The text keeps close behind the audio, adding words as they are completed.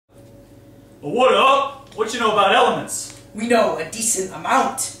Well, what up? What you know about elements? We know a decent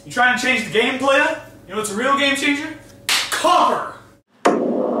amount. You trying to change the game, player? You know what's a real game changer? Copper!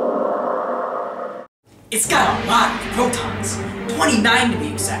 It's got a lot of protons, 29 to be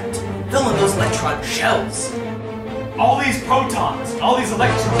exact, filling those electron shells. All these protons, all these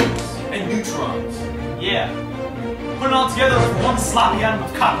electrons, and neutrons. Yeah. Put it all together for one sloppy atom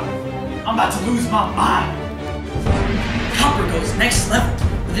of copper. I'm about to lose my mind. Copper goes next level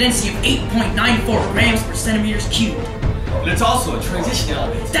with a density of 8.94 grams per centimeters cubed. But it's also a transition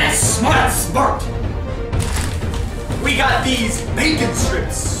element. That's smart! That's smart! We got these bacon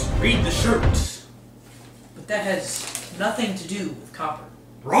strips. Read the shirt. But that has nothing to do with copper.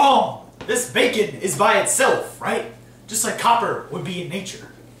 Wrong! This bacon is by itself, right? Just like copper would be in nature.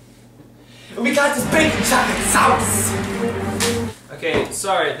 And we got this bacon chocolate sauce! Okay,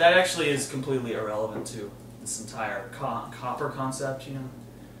 sorry, that actually is completely irrelevant to this entire copper concept, you know?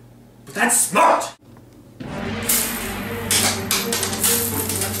 But that's smart!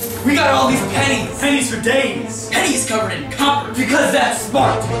 We got all these pennies! Pennies for days! Pennies covered in copper, Because that's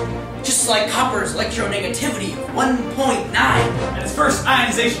smart! just like copper's electronegativity of 1.9. And its first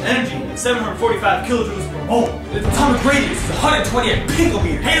ionization energy of 745 kilojoules per mole. Its atomic radius is 128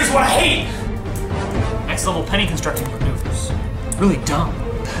 picometers! Haters what I hate! Next level penny constructing maneuvers. Really dumb.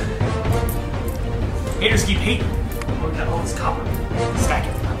 Haters keep hating. We're gonna all this copper. This guy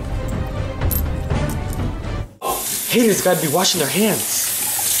gets out. Haters gotta be washing their hands.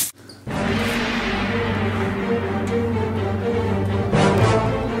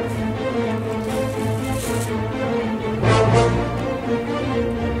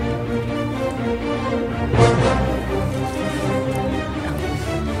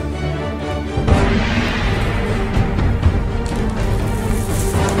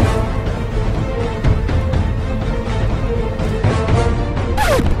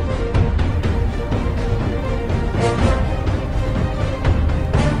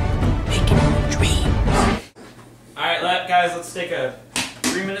 Guys, let's take a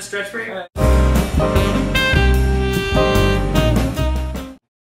 3-minute stretch break.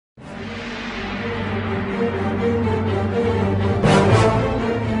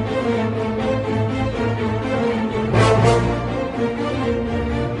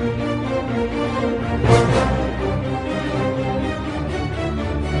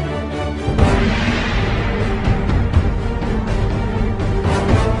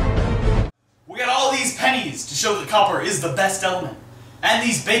 To show that copper is the best element. And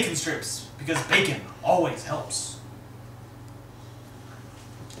these bacon strips, because bacon always helps.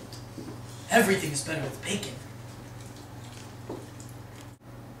 Everything is better with bacon.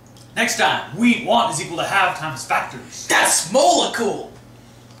 Next time, we want is equal to have times factors. That's molecule!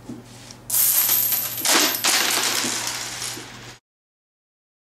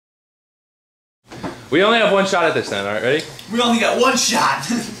 We only have one shot at this then, alright, ready? We only got one shot.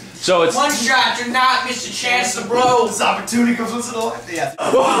 So it's... One shot, do not miss a chance to blow. This opportunity comes once in a life. Yeah.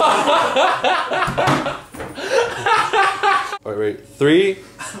 Wait. 3,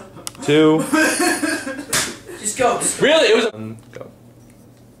 2... Just go. Really? It was a... Go.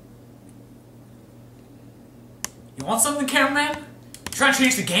 You want something, cameraman? You trying to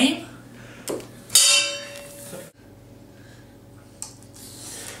change the game?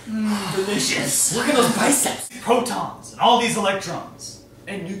 Delicious. Look at those biceps. Protons and all these electrons.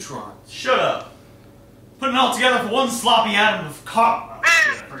 And neutrons. Shut up. Putting it all together for one sloppy atom of copper. Oh,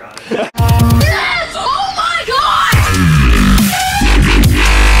 shit, I forgot it.